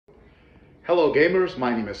Hello, gamers.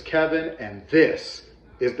 My name is Kevin, and this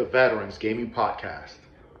is the Veterans Gaming Podcast.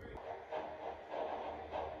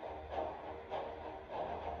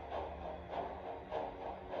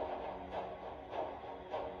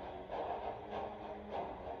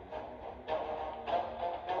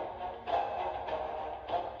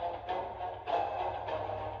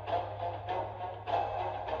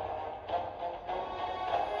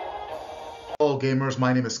 Hello, gamers.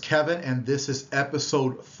 My name is Kevin, and this is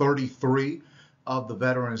episode 33 of the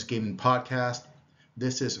Veterans Gaming Podcast.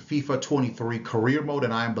 This is FIFA 23 Career Mode,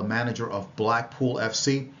 and I am the manager of Blackpool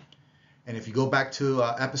FC. And if you go back to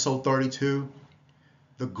episode 32,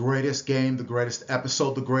 the greatest game, the greatest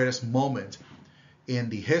episode, the greatest moment in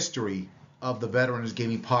the history of the Veterans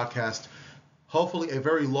Gaming Podcast, hopefully a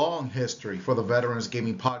very long history for the Veterans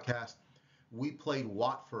Gaming Podcast, we played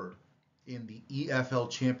Watford in the EFL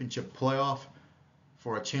Championship playoff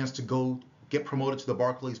for a chance to go get promoted to the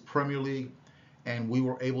Barclays Premier League, and we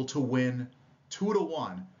were able to win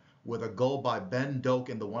 2-1 with a goal by Ben Doak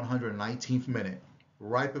in the 119th minute,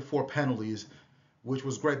 right before penalties, which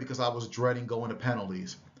was great because I was dreading going to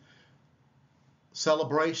penalties.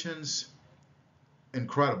 Celebrations,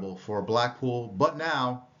 incredible for Blackpool, but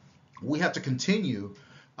now we have to continue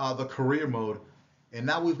the career mode, and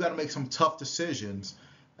now we've got to make some tough decisions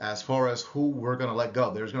as far as who we're going to let go.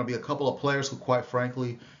 There's going to be a couple of players who, quite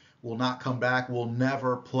frankly, will not come back, will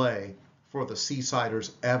never play for the Seasiders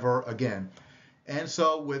ever again. And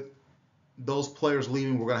so with those players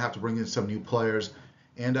leaving, we're going to have to bring in some new players.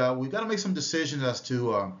 And we've got to make some decisions as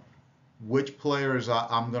to which players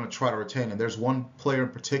I'm going to try to retain. And there's one player in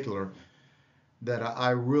particular that I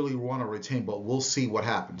really want to retain, but we'll see what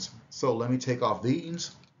happens. So let me take off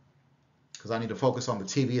these because I need to focus on the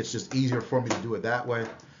TV. It's just easier for me to do it that way.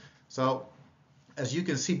 So as you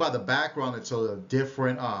can see by the background, it's a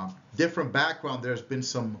different background. There's been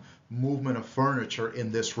some movement of furniture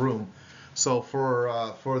in this room. So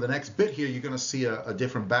for the next bit here, you're going to see a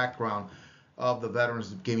different background of the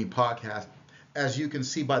Veterans Gaming Podcast. As you can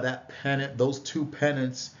see by that pennant, those two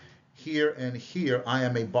pennants here and here, I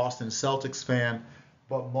am a Boston Celtics fan.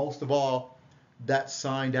 But most of all, that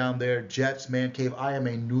sign down there, Jets Man Cave, I am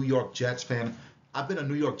a New York Jets fan. I've been a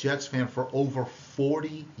New York Jets fan for over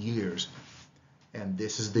 40 years. And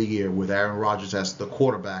this is the year with Aaron Rodgers as the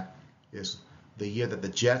quarterback, is the year that the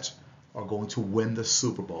Jets are going to win the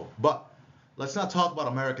Super Bowl. But let's not talk about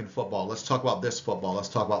American football. Let's talk about this football. Let's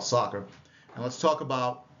talk about soccer. And let's talk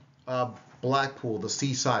about Blackpool, the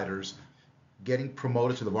Seasiders, getting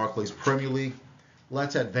promoted to the Barclays Premier League.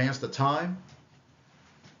 Let's advance the time.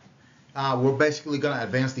 We're basically going to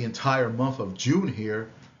advance the entire month of June here.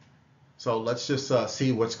 So let's just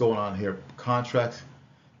see what's going on here. Contracts.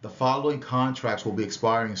 The following contracts will be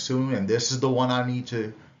expiring soon, and this is the one I need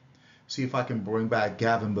to see if I can bring back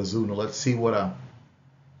Gavin Bazunu. Let's see what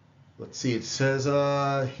let's see. It says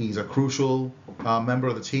he's a crucial member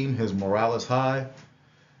of the team. His morale is high.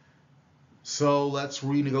 So let's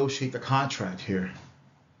renegotiate the contract here.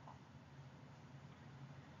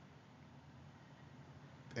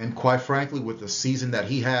 And quite frankly, with the season that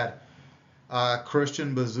he had,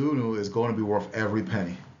 Christian Bazunu is going to be worth every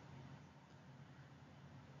penny.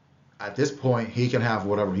 At this point, he can have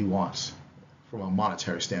whatever he wants from a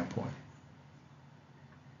monetary standpoint.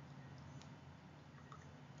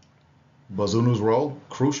 Bazunu's role,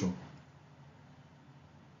 crucial.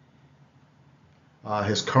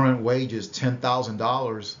 His current wage is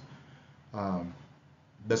 $10,000.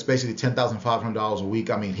 That's basically $10,500 a week.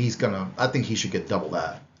 I mean, I think he should get double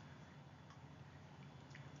that.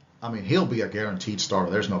 I mean, he'll be a guaranteed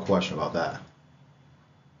starter. There's no question about that.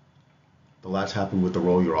 The lad's happy with the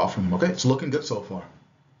role you're offering him. Okay, it's looking good so far.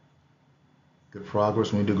 Good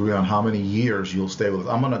progress. We need to agree on how many years you'll stay with us.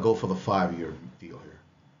 I'm going to go for the 5-year deal here.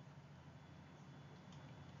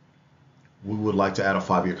 We would like to add a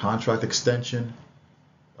 5-year contract extension.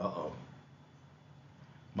 Uh-oh.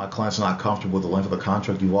 My client's not comfortable with the length of the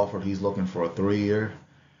contract you offered. He's looking for a 3-year.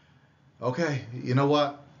 Okay, you know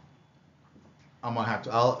what? I'm going to have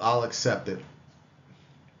to, I'll accept it.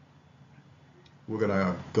 We're going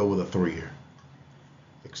to go with a 3-year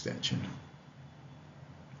extension.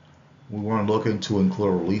 We weren't looking to include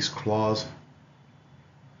a release clause.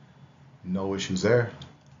 No issues there.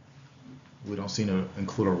 We don't seem to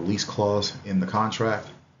include a release clause in the contract.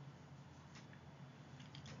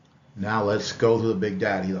 Now let's go to the big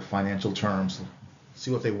daddy, the financial terms. See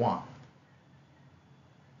what they want.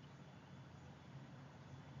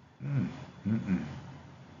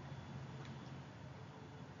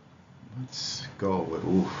 Let's go with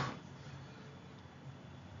oof.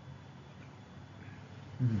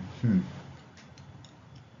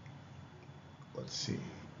 Let's see.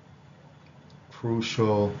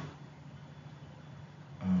 crucial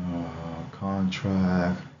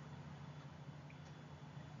contract.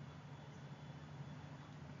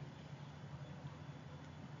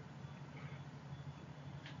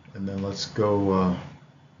 And then let's go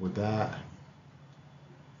with that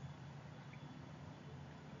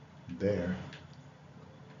there.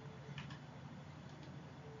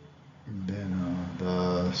 And then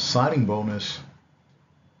the signing bonus.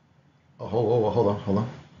 Oh, hold on. Let's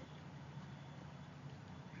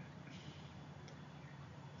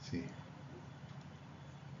see.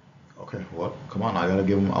 Okay, what? Come on, I want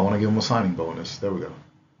to give him a signing bonus. There we go.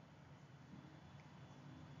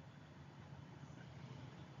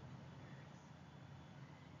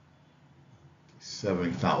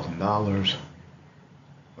 $70,000.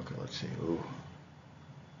 Okay, let's see. Ooh.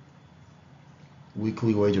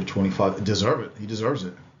 Weekly wage of 25. He deserves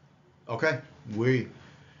it. Okay.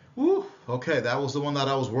 Okay, that was the one that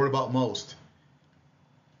I was worried about most.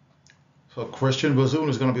 So Christian Bazoon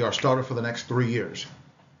is going to be our starter for the next 3 years.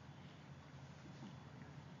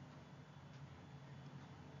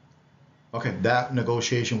 Okay, that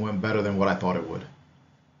negotiation went better than what I thought it would.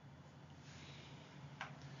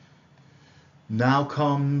 Now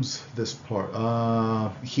comes this part.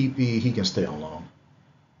 He can stay on loan.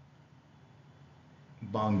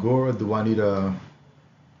 Bangura,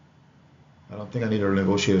 I don't think I need to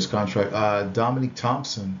negotiate his contract. Dominic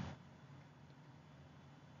Thompson.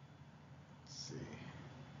 Let's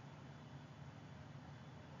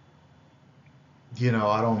see.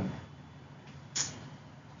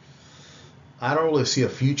 I don't really see a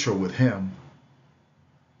future with him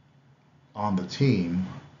on the team.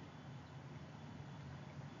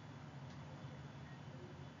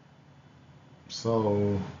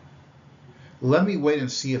 So let me wait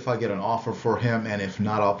and see if I get an offer for him, and if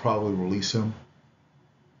not, I'll probably release him.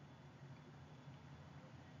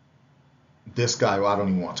 This guy, I don't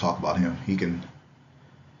even want to talk about him. He can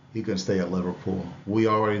stay at Liverpool. We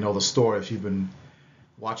already know the story if you've been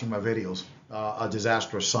watching my videos. A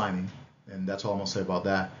disastrous signing, and that's all I'm gonna say about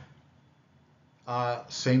that.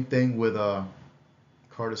 Same thing with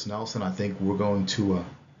Curtis Nelson. I think we're going to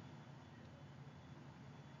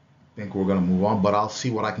move on, but I'll see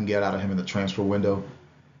what I can get out of him in the transfer window.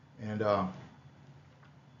 And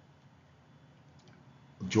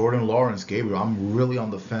Jordan Lawrence Gabriel, I'm really on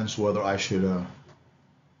the fence whether I should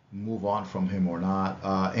move on from him or not.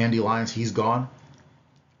 Andy Lyons, he's gone.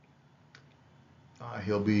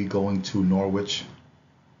 He'll be going to Norwich.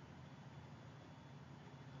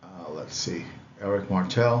 Let's see. Eric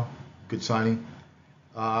Martel, good signing.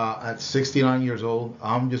 At 69 years old,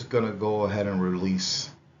 I'm just going to go ahead and release.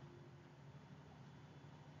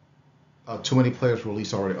 Too many players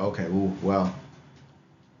released already. Okay, ooh, well.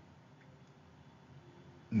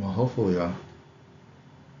 Well, hopefully,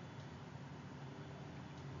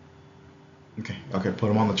 okay, put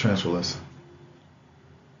him on the transfer list.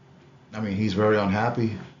 I mean, he's very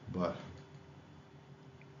unhappy, but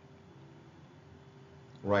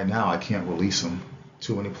right now I can't release him.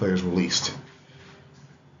 Too many players released.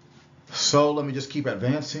 So let me just keep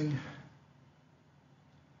advancing.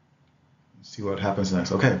 See what happens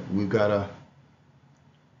next. Okay, we've got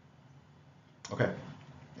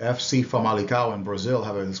FC Famalicão in Brazil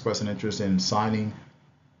have expressed an interest in signing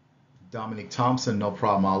Dominic Thompson. No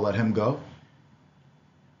problem. I'll let him go.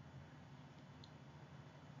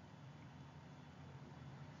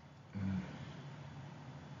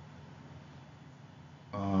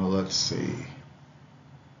 Let's see.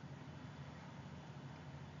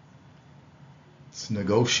 It's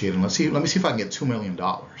negotiating. Let me see if I can get $2 million.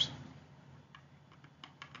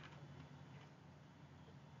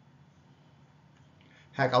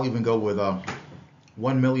 Heck, I'll even go with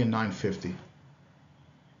 $1,950,000.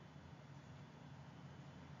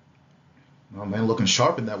 Oh man, looking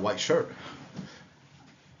sharp in that white shirt.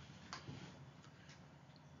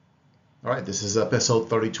 All right, this is episode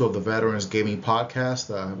 32 of the Veterans Gaming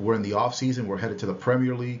Podcast. We're in the off season. We're headed to the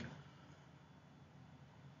Premier League.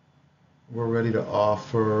 We're ready to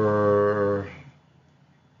offer.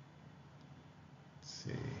 Let's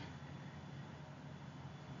see.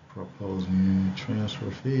 Proposing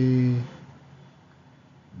transfer fee.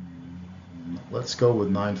 Let's go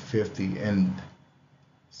with $950 and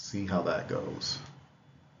see how that goes.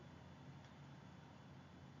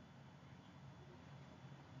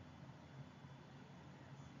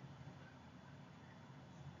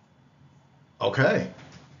 Okay.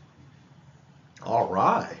 All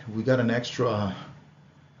right. We got an extra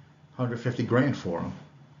 150 grand for him.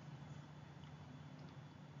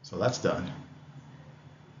 So that's done.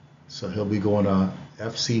 So he'll be going to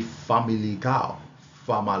FC Famalicão.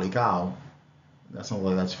 That's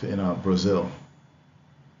in Brazil.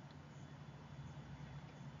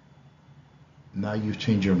 Now you've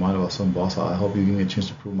changed your mind about some boss. I hope you give me a chance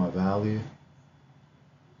to prove my value.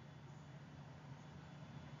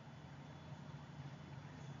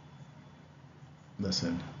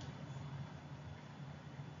 Listen.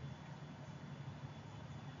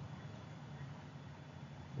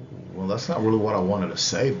 Well, that's not really what I wanted to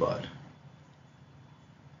say, but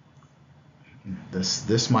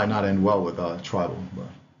this might not end well with Tribal. But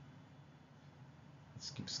let's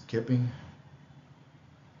keep skipping.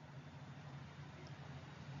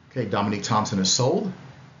 Okay, Dominique Thompson is sold.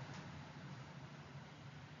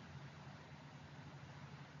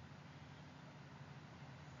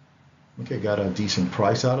 Okay, got a decent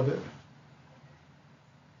price out of it.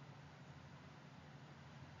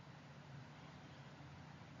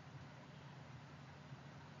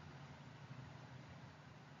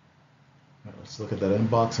 Let's look at that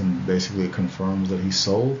inbox, and basically it confirms that he's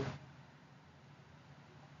sold.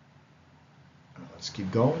 Let's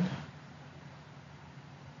keep going.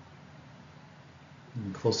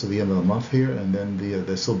 We're close to the end of the month here, and then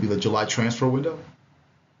this will be the July transfer window.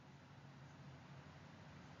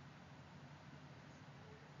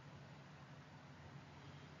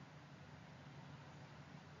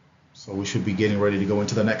 So we should be getting ready to go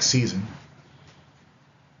into the next season.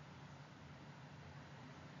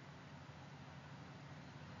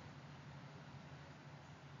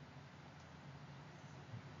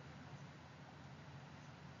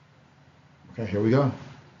 Okay, here we go.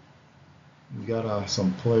 We got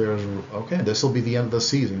some players. Okay, this will be the end of the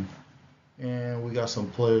season. And we got some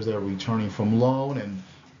players that are returning from loan, and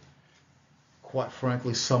quite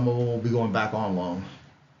frankly, some of them will be going back on loan.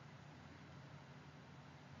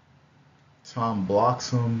 Tom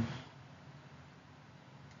Bloxham.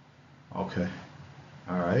 Okay.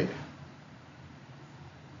 All right.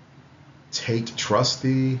 Tate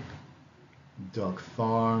Trusty. Doug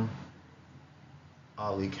Tharn.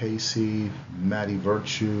 Ali Casey, Matty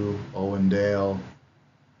Virtue, Owen Dale,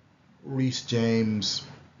 Reese James.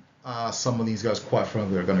 Some of these guys, quite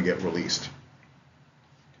frankly, are going to get released.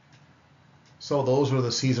 So those are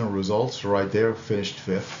the season results right there. Finished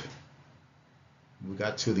 5th. We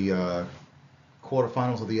got to the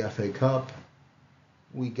quarterfinals of the FA Cup.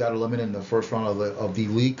 We got eliminated in the first round of the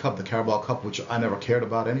League Cup, the Carabao Cup, which I never cared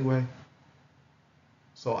about anyway.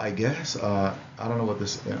 So I guess, I don't know what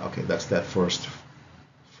this, okay, that's that first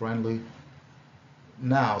friendly.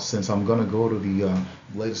 Now, since I'm going to go to the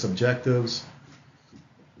latest objectives,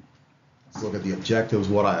 let's look at the objectives,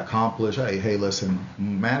 what I accomplished. Hey, listen,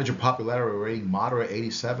 manager popularity rating, moderate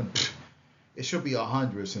 87. It should be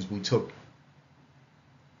 100 since we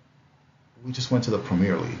just went to the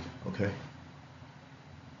Premier League, okay?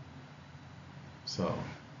 So,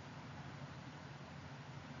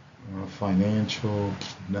 financial,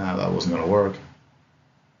 nah, that wasn't going to work.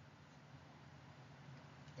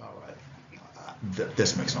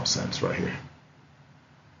 This makes no sense right here.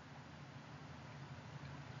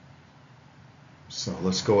 So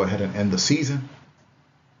let's go ahead and end the season.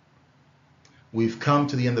 We've come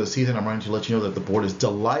to the end of the season. I'm ready to let you know that the board is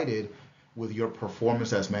delighted with your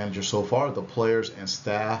performance as manager so far. The players and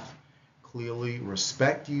staff clearly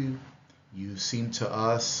respect you. You seem to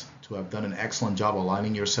us to have done an excellent job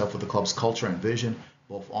aligning yourself with the club's culture and vision,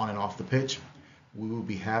 both on and off the pitch. We will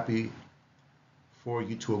be happy for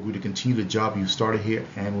you to agree to continue the job you started here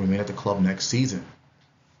and remain at the club next season.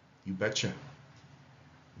 You betcha.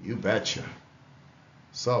 You betcha.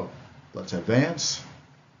 So, let's advance.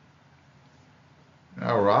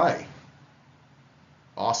 All right.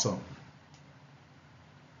 Awesome.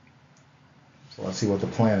 So let's see what the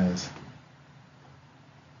plan is.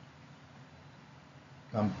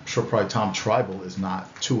 I'm sure probably Tom Tribal is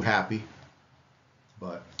not too happy,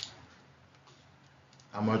 but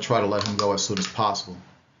I'm going to try to let him go as soon as possible.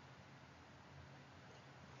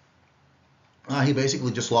 He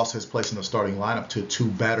basically just lost his place in the starting lineup to two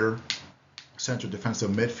better central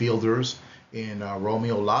defensive midfielders in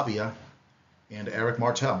Romeo Lavia and Eric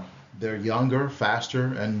Martel. They're younger, faster,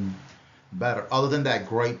 and better. Other than that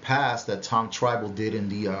great pass that Tom Tribal did in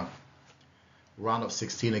the round of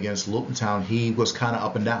 16 against Luton Town, he was kind of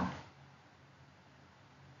up and down.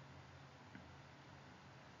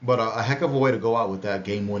 But a heck of a way to go out with that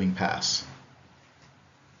game-winning pass.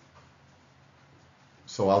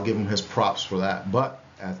 So I'll give him his props for that. But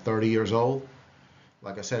at 30 years old,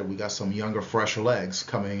 like I said, we got some younger, fresher legs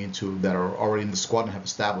coming into that are already in the squad and have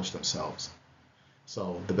established themselves.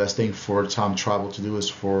 So the best thing for Tom Tribal to do is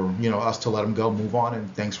for us to let him go, move on,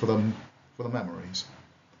 and thanks for the memories.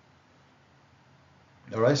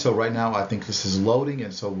 All right, so right now I think this is loading,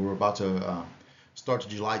 and so we're about to start the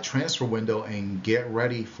July transfer window and get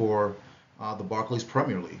ready for the Barclays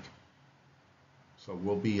Premier League. So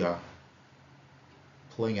we'll be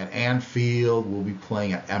playing at Anfield. We'll be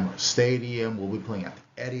playing at Emirates Stadium. We'll be playing at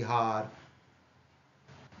the Etihad.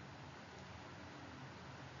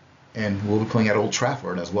 And we'll be playing at Old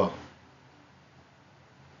Trafford as well.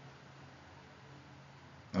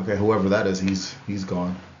 Okay, whoever that is, he's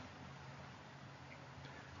gone.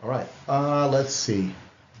 All right, let's see.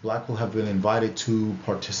 Blackpool have been invited to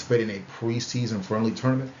participate in a preseason friendly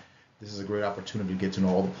tournament. This is a great opportunity to get to know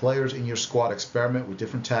all the players in your squad, experiment with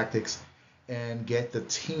different tactics, and get the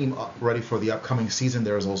team ready for the upcoming season.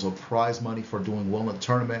 There is also prize money for doing well in the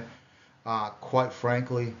tournament. Quite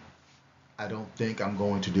frankly, I don't think I'm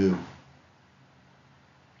going to do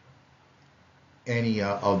any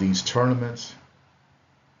of these tournaments.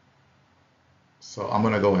 So I'm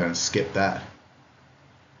going to go ahead and skip that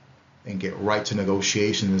and get right to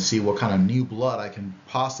negotiations and see what kind of new blood I can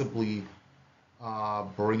possibly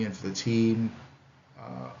bring in for the team.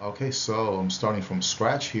 Okay, so I'm starting from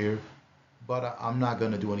scratch here, but I'm not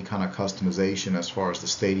going to do any kind of customization as far as the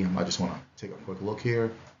stadium. I just want to take a quick look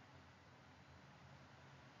here.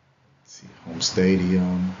 Let's see, home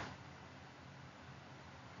stadium.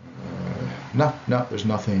 No, there's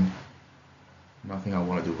nothing I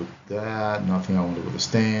want to do with that. Nothing I want to do with the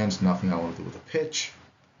stands. Nothing I want to do with the pitch.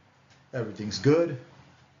 Everything's good.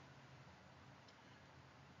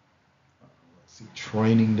 Let's see,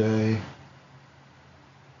 training day.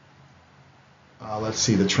 Let's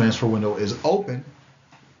see, the transfer window is open.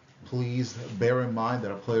 Please bear in mind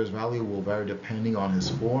that a player's value will vary depending on his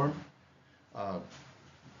form.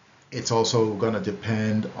 It's also going to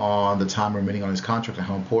depend on the time remaining on his contract and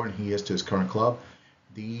how important he is to his current club.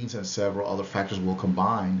 These and several other factors will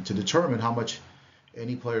combine to determine how much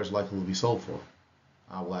any player is likely to be sold for.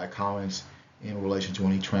 I will add comments in relation to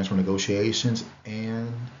any transfer negotiations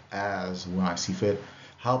and as when I see fit.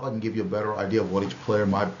 How I can give you a better idea of what each player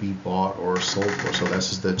might be bought or sold for. So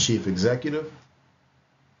this is the chief executive.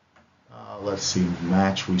 Let's see,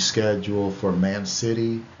 match reschedule for Man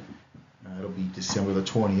City. It'll be December the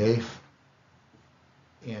 28th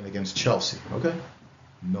and against Chelsea. Okay,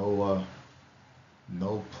 no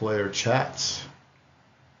player chats.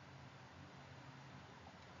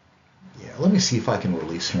 Yeah, let me see if I can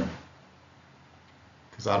release him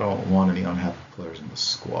because I don't want any unhappy players in the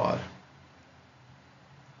squad.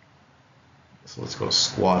 So let's go to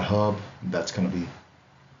Squad Hub. That's going to be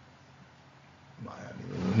my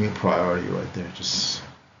new priority right there. Just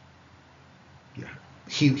yeah,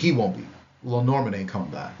 he won't be. Well, Norman ain't coming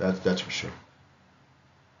back. That's for sure.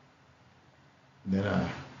 And then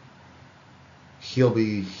he'll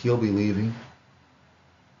be leaving.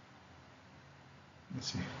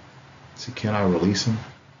 Let's see, can I release him?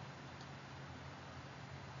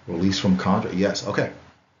 Release from contract. Yes. Okay.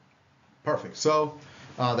 Perfect. So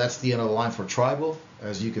that's the end of the line for Tribal.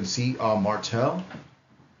 As you can see, Martel,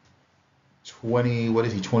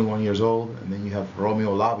 21 years old, and then you have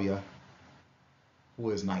Romeo Lavia,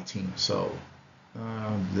 who is 19. So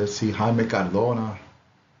let's see, Jaime Cardona,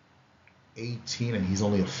 18, and he's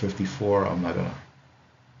only a 54. I'm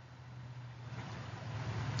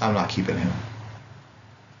not keeping him.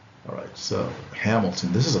 All right, so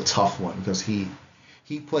Hamilton, this is a tough one because he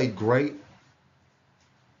played great.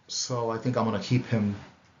 So I think I'm going to keep him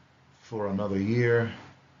for another year.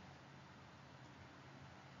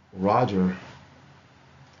 Roger,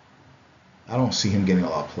 I don't see him getting a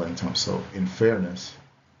lot of playing time. So in fairness,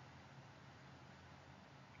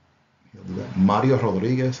 he'll do that. Mario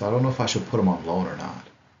Rodriguez, I don't know if I should put him on loan or not.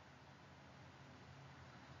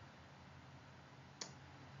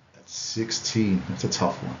 That's 16. That's a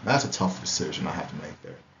tough one. That's a tough decision I have to make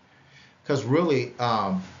there. Because really,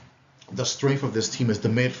 the strength of this team is the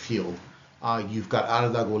midfield. You've got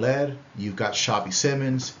Arda Güler, you've got Xavi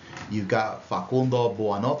Simons, you've got Facundo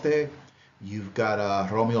Buonanotte, you've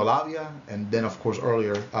got Romeo Lavia, and then of course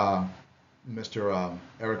earlier Mr.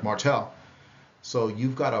 Eric Martel. So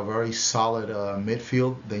you've got a very solid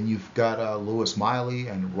midfield. Then you've got Lewis Miley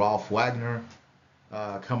and Rolf Wagner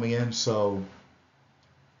coming in. So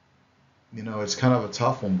it's kind of a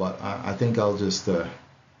tough one, but I think I'll just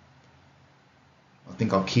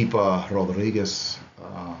I'll keep Rodriguez.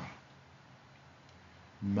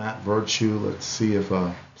 Matt Virtue, let's see if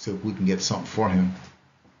we can get something for him.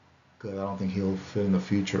 Because I don't think he'll fit in the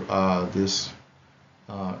future.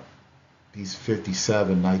 He's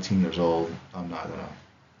 57, 19 years old. I'm not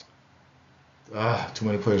gonna. Too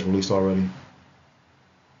many players released already.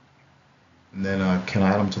 And then can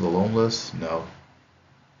I add him to the loan list? No.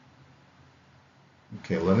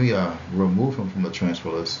 Okay, let me remove him from the transfer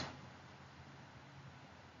list.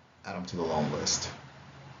 Add him to the loan list.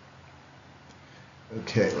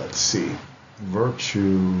 Okay, let's see.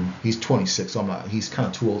 Virtue, he's 26, so he's kind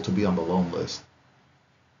of too old to be on the loan list.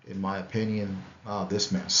 in my opinion.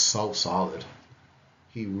 This man's so solid.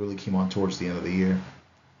 He really came on towards the end of the year.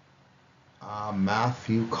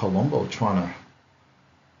 Matthew Colombo trying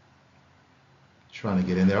to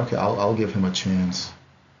get in there. Okay, I'll give him a chance.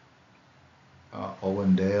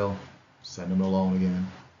 Owen Dale, send him alone again.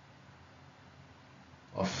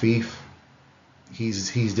 Afif,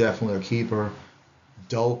 he's definitely a keeper.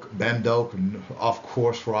 Ben Doak, of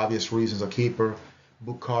course, for obvious reasons, a keeper.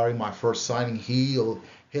 Bukhari, my first signing,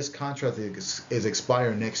 his contract is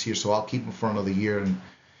expiring next year, so I'll keep him for another year, and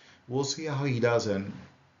we'll see how he does. And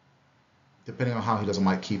depending on how he does, I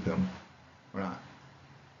might keep him or not.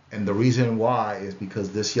 And the reason why is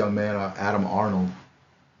because this young man, Adam Arnold,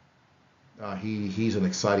 he's an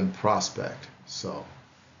exciting prospect. So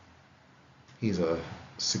he's a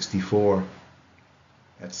 64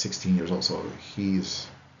 at 16 years old. So he's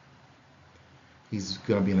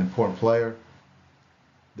going to be an important player.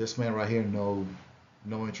 This man right here, no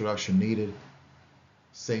introduction needed.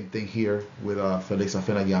 Same thing here with Felix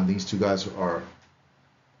Afenayan. These two guys are,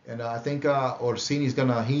 and I think Orsini's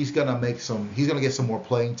gonna get some more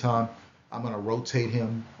playing time. I'm gonna rotate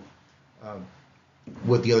him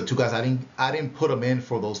with the other two guys. I didn't put him in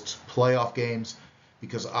for those playoff games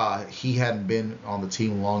because he hadn't been on the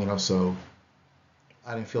team long enough, so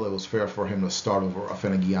I didn't feel it was fair for him to start over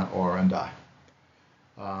Afenayan or Andai.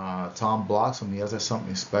 Tom blocks him. He has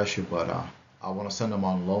something special, but I want to send him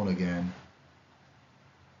on loan again.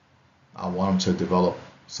 I want him to develop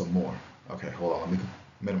some more. Okay, hold on.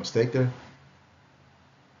 Made a mistake there.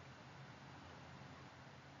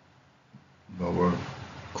 But we're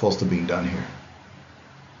close to being done here.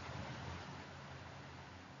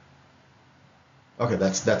 Okay,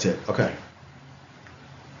 that's it. Okay.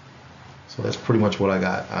 So that's pretty much what I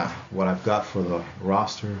got. What I've got for the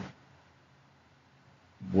roster.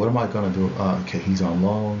 What am I gonna do? Okay, he's on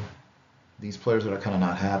loan. These players that are kind of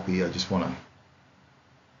not happy, I just wanna.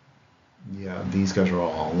 Yeah, these guys are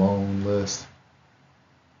all on loan list.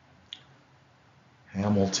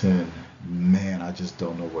 Hamilton, man, I just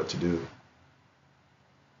don't know what to do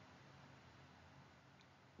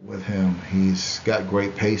with him. He's got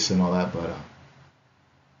great pace and all that, but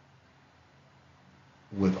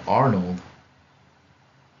with Arnold,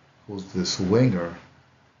 who's this winger,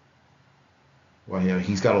 well, yeah,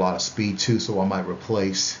 he's got a lot of speed too, so I might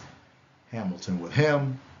replace Hamilton with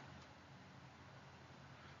him.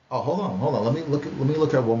 Oh, hold on. Let me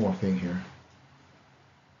look at one more thing here.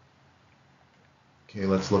 Okay,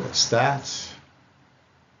 let's look at stats.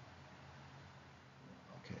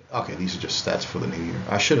 Okay, these are just stats for the new year.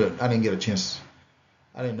 I didn't get a chance.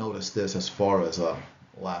 I didn't notice this as far as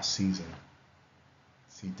last season.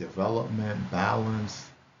 Let's see, development, balance.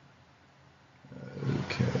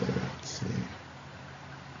 Okay, let's see.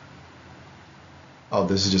 Oh,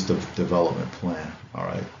 this is just a development plan. All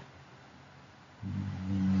right.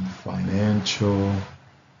 Financial.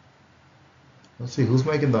 Let's see who's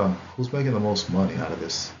making the most money out of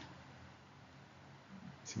this.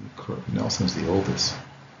 Let's see, Kurt Nelson's the oldest.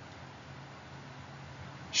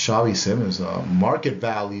 Xavi Simmons, market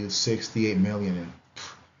value 68 million, and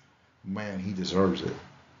man, he deserves it.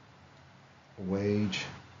 Wage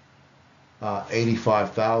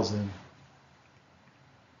 85,000.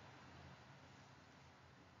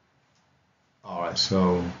 All right,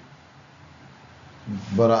 so,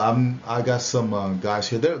 but I got some guys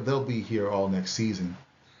here. They'll be here all next season.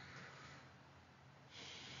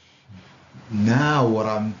 Now what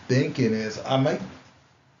I'm thinking is I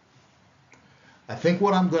think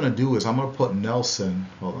what I'm gonna do is I'm gonna put Nelson.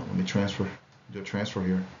 Hold on, let me do a transfer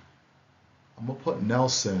here. I'm gonna put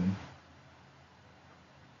Nelson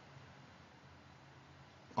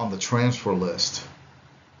on the transfer list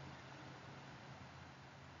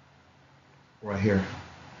right here.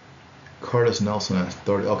 Curtis Nelson at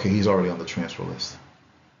 30. Okay, he's already on the transfer list.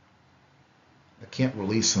 I can't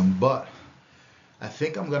release him, but I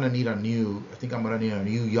think I'm gonna need a new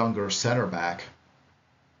younger center back.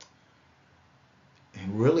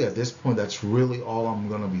 And really, at this point, that's really all I'm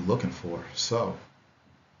gonna be looking for. So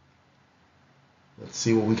let's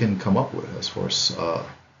see what we can come up with as far as a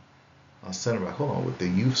center back. Hold on, with the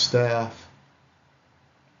youth staff.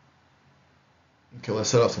 Okay, let's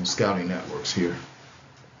set up some scouting networks here.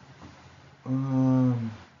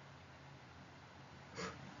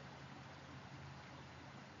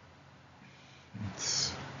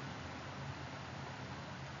 Let's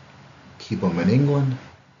keep them in England.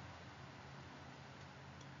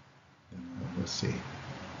 Let's see.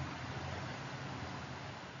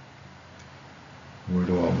 Where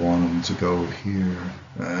do I want them to go here?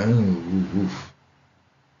 Oof.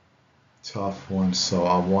 Tough one. So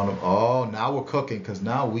I want them. Oh, now we're cooking because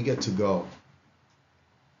now we get to go.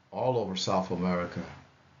 all over South America.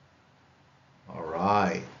 All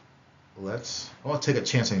right. I want to take a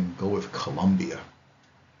chance and go with Colombia.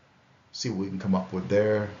 See what we can come up with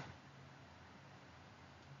there.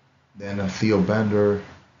 Then Theo Bender.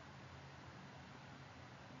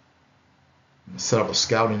 Set up a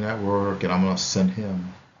scouting network, and I'm going to send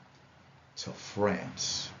him to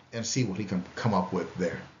France and see what he can come up with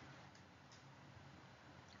there.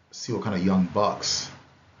 See what kind of young bucks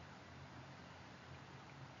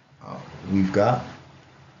we've got.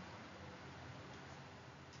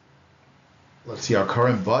 Let's see, our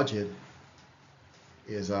current budget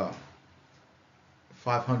is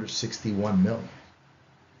 561 million.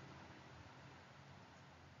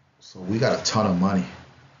 So we got a ton of money.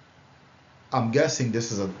 I'm guessing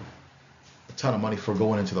this is a ton of money for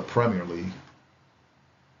going into the Premier League.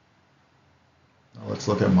 Now let's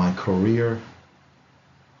look at my career.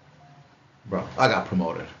 Bro, I got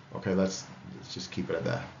promoted. Okay, let's just keep it at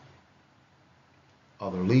that.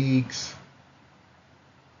 Other leagues.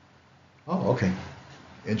 Oh, okay.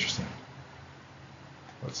 Interesting.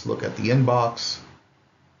 Let's look at the inbox.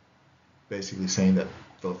 Basically saying that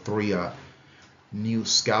the 3 new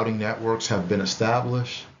scouting networks have been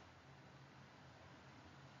established.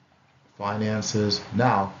 Finances.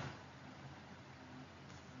 Now,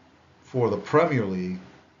 for the Premier League,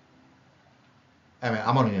 I mean,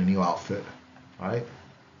 I'm gonna need a new outfit, all right?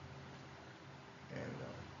 And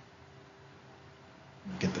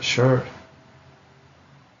get the shirt.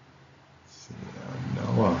 Let's see,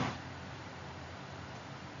 Noah.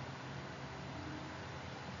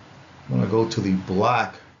 I'm gonna go to the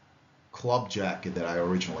black club jacket that I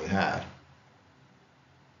originally had.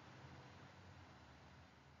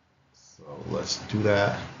 So let's do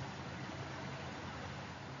that.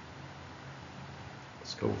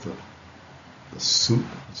 Let's go with the suit.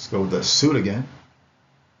 Let's go with the suit again.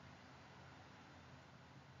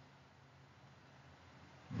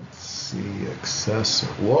 Let's see,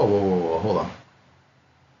 accessory. Whoa, hold on.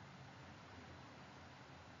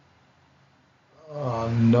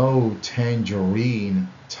 No tangerine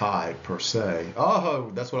tie per se.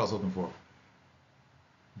 Oh, that's what I was looking for.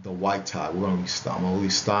 The white tie. I'm gonna be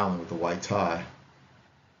styling with the white tie.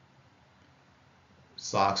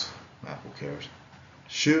 Socks. Who cares?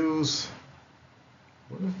 Shoes.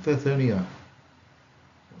 What if there's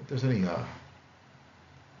any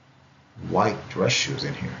white dress shoes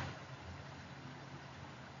in here?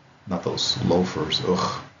 Not those loafers.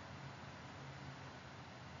 Ugh.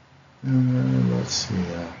 Let's see.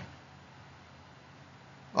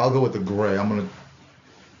 I'll go with the gray. I'm gonna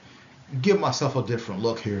give myself a different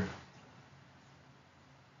look here.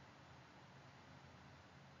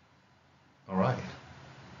 All right.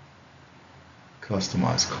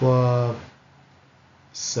 Customize club.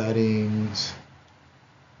 Settings.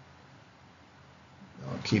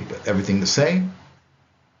 I'll keep everything the same.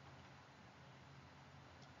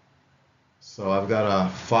 So I've got a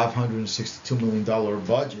 $562 million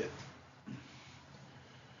budget.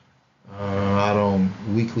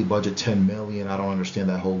 Weekly budget 10 million. I don't understand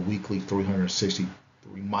that whole weekly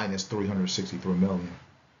 363 minus 363 million.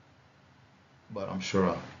 But I'm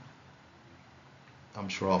sure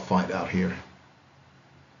I'll find out here.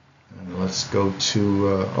 And let's go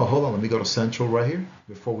to hold on, let me go to Central right here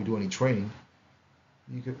before we do any training.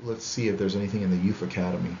 Let's see if there's anything in the youth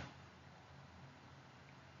academy.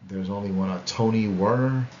 There's only one, Tony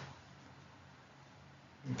Werner.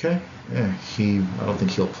 Okay, yeah, I don't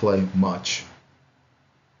think he'll play much.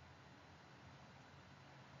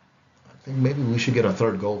 I think maybe we should get a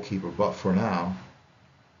third goalkeeper, but for now,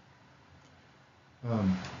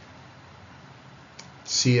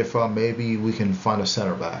 see if maybe we can find a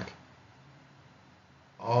center back.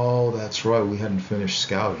 Oh, that's right, we hadn't finished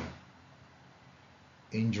scouting.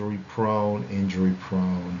 Injury prone,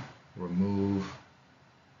 remove.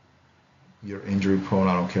 You're injury prone.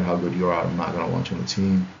 I don't care how good you are. I'm not going to want you on the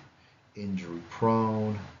team. Injury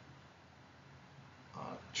prone.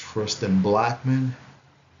 Tristan Blackman.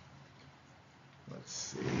 Let's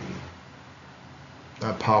see.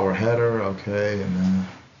 That power header. Okay. And then.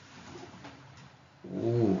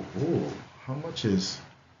 Ooh. How much is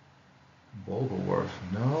Bogle worth?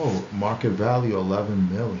 No. Market value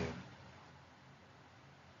 11 million.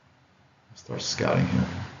 Let's start scouting him.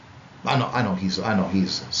 I know he's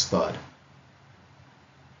a stud.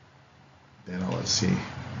 Then let's see,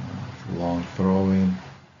 long throwing.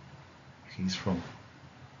 He's from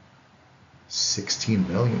 16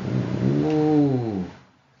 million. Ooh,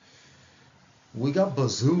 we got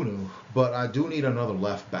Bazunu, but I do need another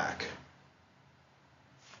left back.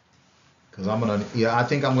 Cause I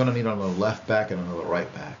think I'm gonna need another left back and another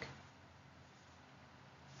right back.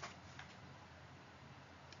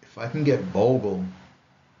 If I can get Bogle,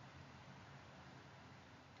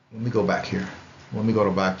 let me go back here. Let me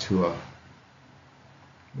go back to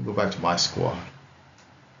my squad.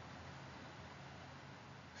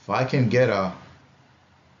 If I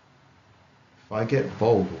get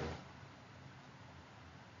Bogle,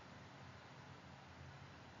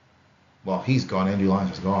 well, he's gone. Andy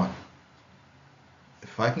Lyons is gone.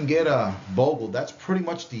 If I can get Bogle, that's pretty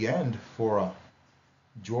much the end for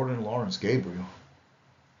Jordan Lawrence Gabriel,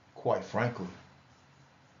 quite frankly,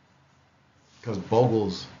 because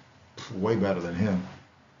Bogle's way better than him.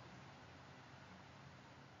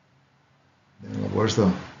 Where's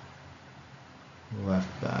the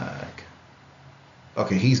left back?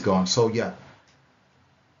 Okay, he's gone. So yeah,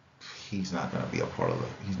 he's not gonna be a part of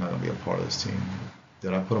this team.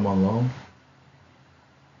 Did I put him on loan?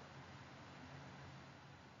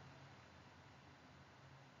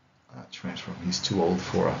 Transfer him. He's too old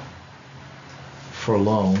for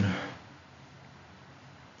loan.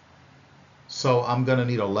 So I'm gonna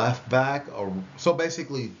need a left back. So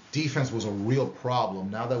basically, defense was a real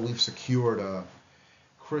problem. Now that we've secured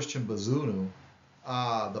Christian Bazunu,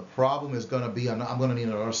 the problem is gonna be I'm gonna need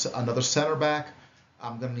another center back.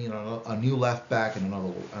 I'm gonna need a new left back and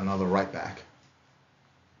another right back.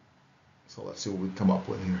 So let's see what we come up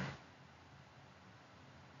with here.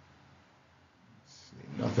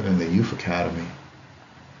 Nothing in the youth academy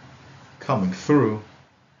coming through.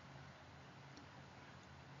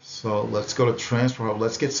 So let's go to transfer hub.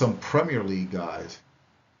 Let's get some Premier League guys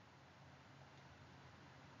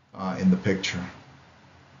in the picture.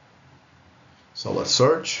 So let's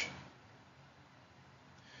search.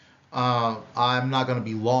 I'm not going to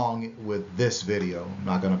be long with this video. I'm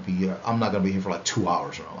not going to be here for like 2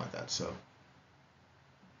 hours or something like that. So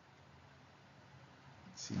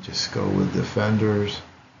let's see, just go with defenders.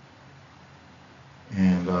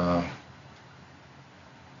 And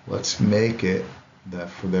let's make it that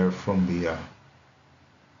they're from the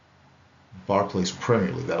Barclays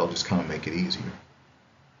Premier League. That'll just kind of make it easier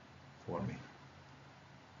for me.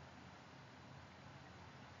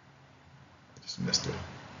 I just missed it.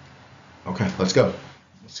 Okay, let's go.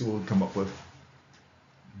 Let's see what we come up with.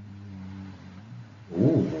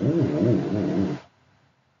 Ooh.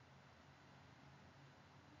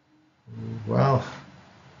 Well,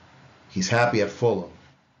 he's happy at Fulham.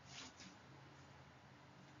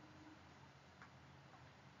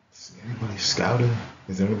 Is anybody scouted?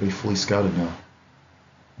 Is there anybody fully scouted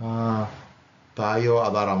now? Tayo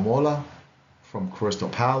Adaramola from Crystal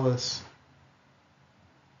Palace.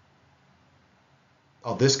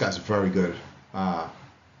 Oh, this guy's very good.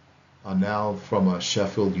 Now from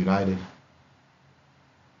Sheffield United.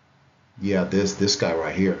 Yeah, this guy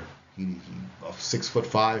right here. He a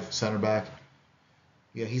 6'5" center back.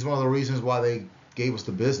 Yeah, he's one of the reasons why they gave us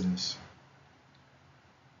the business.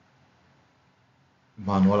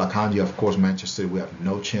 Manuel Akanji, of course, Manchester City. We have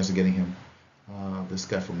no chance of getting him. This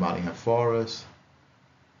guy from Nottingham Forest.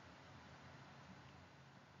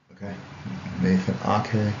 Okay, Nathan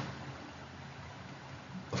Ake.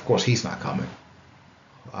 Of course, he's not coming.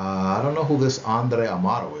 I don't know who this Andre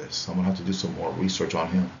Amaro is. I'm going to have to do some more research on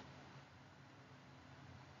him.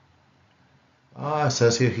 It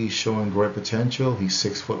says here he's showing great potential. He's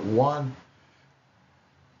 6'1".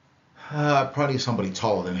 Probably somebody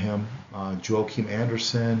taller than him. Joachim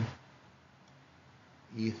Anderson.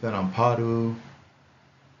 Ethan Ampadu.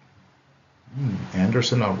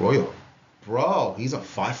 Anderson Arroyo. Bro, he's a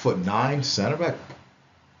 5'9" center back.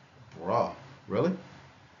 Bro, really?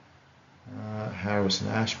 Harrison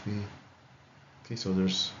Ashby. Okay, so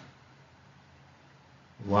there's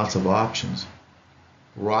lots of options.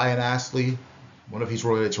 Ryan Astley. Wonder if he's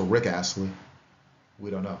related to Rick Astley. We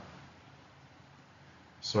don't know.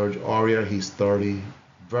 Serge Aurier, he's 30.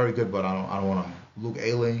 Very good, but I don't want to. Luke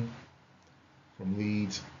Ayling from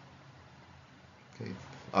Leeds. Okay,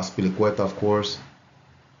 Aspilicueta, of course.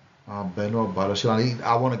 Benoit Balotelli.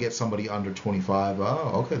 I want to get somebody under 25.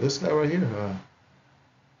 Oh, okay, this guy right here.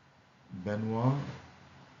 Benoit.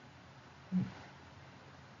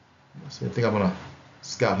 I think I'm gonna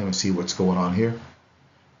scout him and see what's going on here.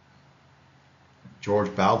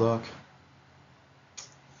 George Baldock.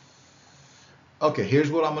 Okay,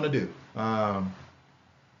 here's what I'm gonna do.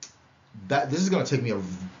 This is gonna take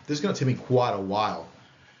me quite a while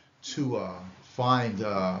to find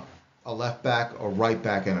a left back, a right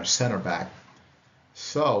back, and a center back.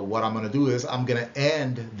 So what I'm gonna do is I'm gonna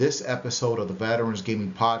end this episode of the Veterans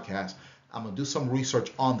Gaming Podcast. I'm gonna do some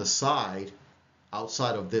research on the side,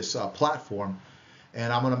 outside of this platform,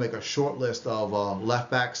 and I'm gonna make a short list of left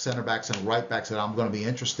backs, center backs, and right backs that I'm gonna be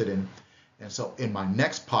interested in. And so in my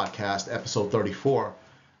next podcast, episode 34,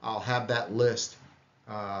 I'll have that list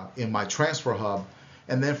in my transfer hub,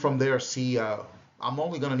 and then from there see I'm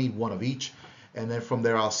only going to need one of each, and then from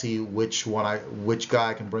there I'll see which guy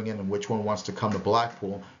I can bring in and which one wants to come to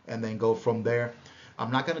Blackpool, and then go from there.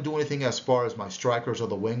 I'm not going to do anything as far as my strikers or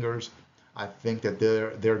the wingers. I think that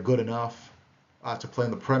they're good enough to play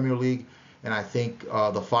in the Premier League, and I think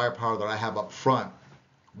the firepower that I have up front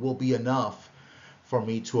will be enough for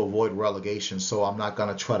me to avoid relegation. So I'm not going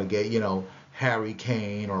to try to get, Harry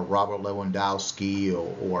Kane or Robert Lewandowski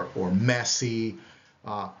or Messi.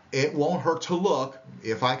 It won't hurt to look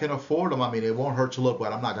if I can afford them. I mean, it won't hurt to look,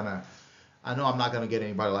 but I know I'm not gonna get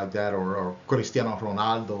anybody like that or Cristiano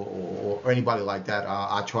Ronaldo or anybody like that.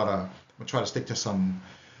 I try to stick to some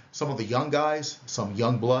of the young guys, some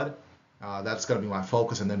young blood. That's gonna be my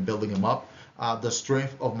focus, and then building them up. The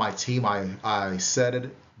strength of my team, I said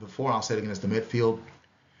it before, and I'll say it again, is the midfield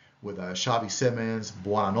with Xavi Simons,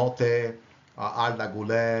 Buonanotte, Arda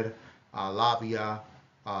Güler, Lavia,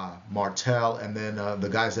 Martel, and then the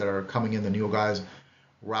guys that are coming in, the newer guys,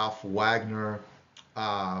 Ralph Wagner,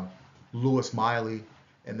 Lewis Miley,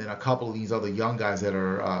 and then a couple of these other young guys that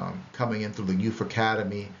are coming in through the youth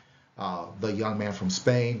academy, the young man from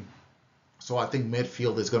Spain. So I think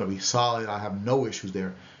midfield is going to be solid. I have no issues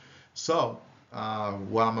there. So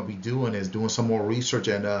what I'm going to be doing is doing some more research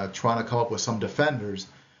and trying to come up with some defenders.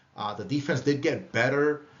 The defense did get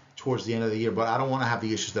better towards the end of the year, but I don't want to have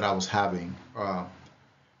the issues that I was having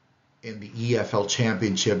in the EFL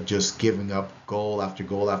Championship, just giving up goal after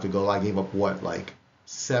goal after goal. I gave up,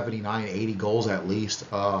 79, 80 goals at least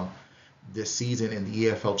this season in the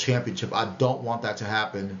EFL Championship. I don't want that to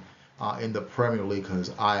happen in the Premier League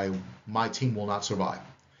because my team will not survive.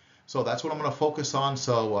 So that's what I'm going to focus on.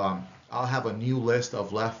 So I'll have a new list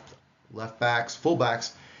of left backs, full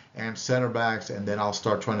backs, and center backs, and then I'll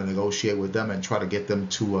start trying to negotiate with them and try to get them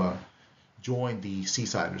to join the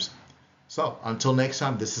Seasiders. So until next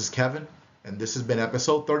time, this is Kevin, and this has been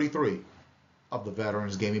episode 33 of the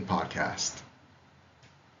Veterans Gaming Podcast.